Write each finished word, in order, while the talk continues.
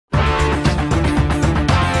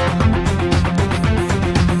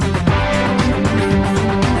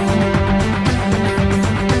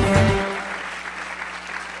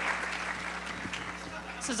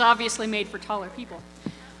is obviously made for taller people.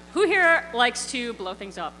 Who here likes to blow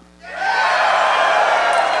things up?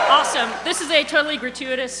 Awesome. This is a totally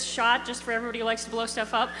gratuitous shot just for everybody who likes to blow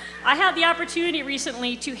stuff up. I had the opportunity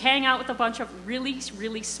recently to hang out with a bunch of really,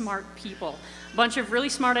 really smart people. A bunch of really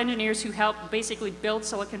smart engineers who helped basically build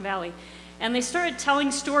Silicon Valley. And they started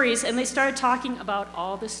telling stories, and they started talking about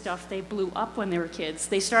all the stuff they blew up when they were kids.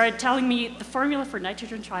 They started telling me the formula for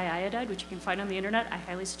nitrogen triiodide, which you can find on the internet. I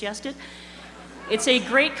highly suggest it. It's a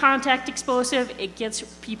great contact explosive. It gets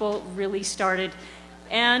people really started.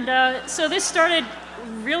 And so this started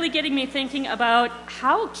really getting me thinking about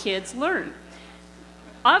how kids learn.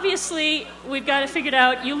 Obviously, we've got it figured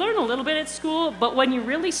out. You learn a little bit at school, but when you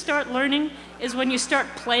really start learning is when you start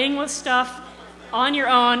playing with stuff on your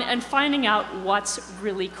own and finding out what's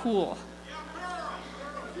really cool.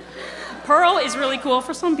 Perl is really cool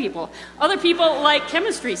for some people. Other people like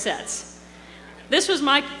chemistry sets. This was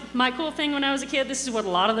my cool thing when I was a kid. This is what a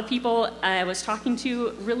lot of the people I was talking to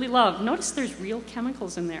really loved. Notice there's real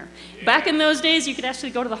chemicals in there. Back in those days, you could actually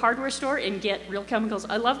go to the hardware store and get real chemicals.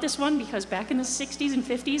 I love this one because back in the 60s and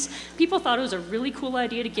 50s, people thought it was a really cool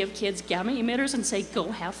idea to give kids gamma emitters and say,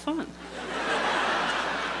 go have fun.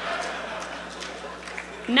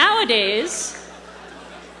 Nowadays,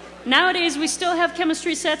 we still have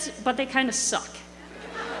chemistry sets, but they kind of suck.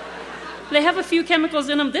 They have a few chemicals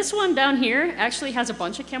in them. This one down here actually has a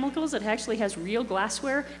bunch of chemicals. It actually has real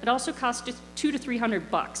glassware. It also costs $200 to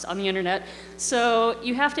 $300 on the internet. So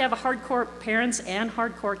you have to have a hardcore parents and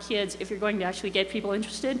hardcore kids if you're going to actually get people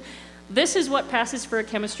interested. This is what passes for a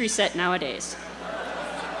chemistry set nowadays.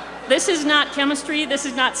 This is not chemistry. This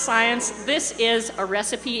is not science. This is a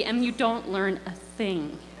recipe, and you don't learn a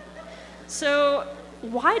thing. So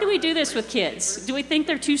why do we do this with kids? Do we think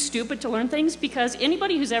they're too stupid to learn things? Because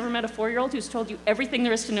anybody who's ever met a 4-year-old who's told you everything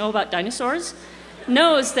there is to know about dinosaurs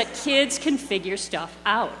knows that kids can figure stuff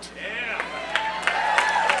out.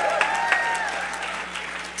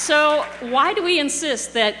 So why do we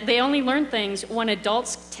insist that they only learn things when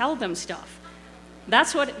adults tell them stuff?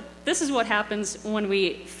 This is what happens when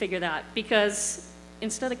we figure that. Because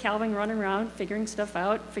instead of Calvin running around figuring stuff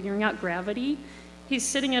out, figuring out gravity, he's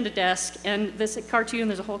sitting at a desk, and this cartoon,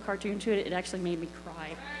 there's a whole cartoon to it, it actually made me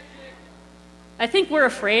cry. I think we're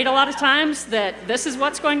afraid a lot of times that this is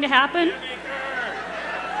what's going to happen.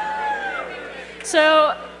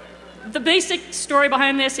 So the basic story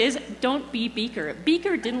behind this is don't be Beaker.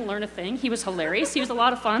 Beaker didn't learn a thing. He was hilarious. He was a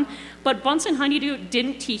lot of fun. But Bunsen Honeydew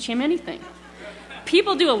didn't teach him anything.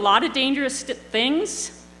 People do a lot of dangerous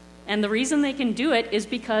things, and the reason they can do it is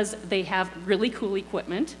because they have really cool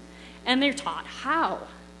equipment, and they're taught how.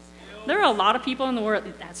 There are a lot of people in the world,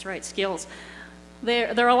 that's right, skills.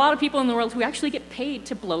 There are a lot of people in the world who actually get paid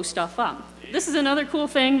to blow stuff up. This is another cool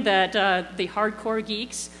thing that the hardcore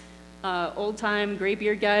geeks, old-time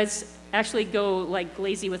graybeard guys, actually go like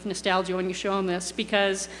lazy with nostalgia when you show them this,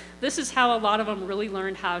 because this is how a lot of them really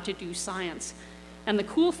learned how to do science. And the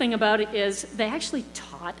cool thing about it is they actually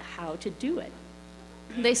taught how to do it.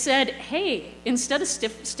 They said, hey, instead of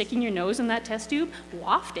sticking your nose in that test tube,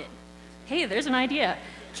 waft it. Hey, there's an idea.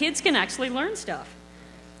 Kids can actually learn stuff.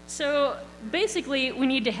 So basically, we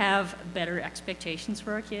need to have better expectations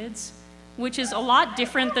for our kids, which is a lot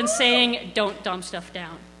different than saying, don't dumb stuff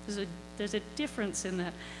down. There's a difference in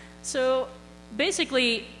that. So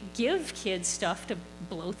basically, give kids stuff to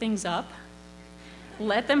blow things up.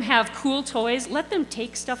 Let them have cool toys. Let them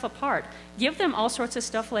take stuff apart. Give them all sorts of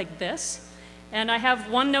stuff like this. And I have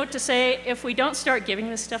one note to say, if we don't start giving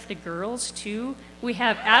this stuff to girls too, we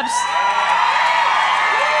have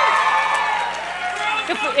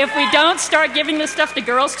if we don't start giving this stuff to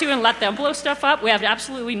girls too and let them blow stuff up, we have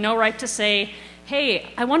absolutely no right to say, hey,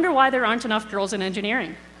 I wonder why there aren't enough girls in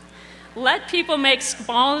engineering. Let people make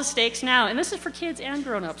small mistakes now, and this is for kids and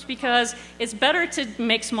grown-ups, because it's better to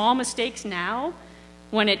make small mistakes now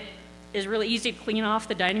when it is really easy to clean off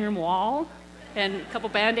the dining room wall and a couple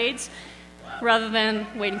Band-Aids, rather than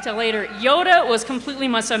waiting till later. Yoda was completely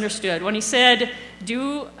misunderstood. When he said,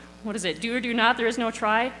 do or do not, there is no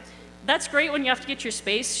try. That's great when you have to get your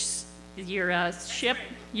ship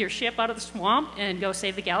out of the swamp and go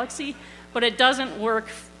save the galaxy, but it doesn't work.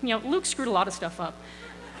 You know, Luke screwed a lot of stuff up.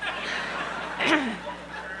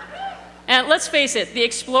 And let's face it, the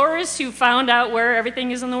explorers who found out where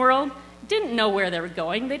everything is in the world didn't know where they were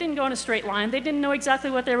going. They didn't go in a straight line. They didn't know exactly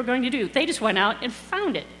what they were going to do. They just went out and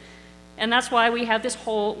found it. And that's why we have this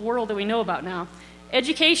whole world that we know about now.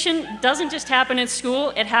 Education doesn't just happen in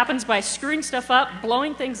school. It happens by screwing stuff up,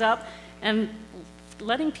 blowing things up, and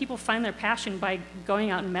letting people find their passion by going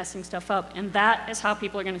out and messing stuff up. And that is how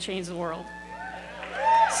people are going to change the world.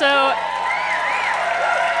 So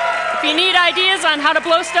if you need ideas on how to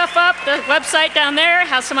blow stuff up, the website down there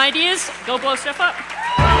has some ideas. Go blow stuff up.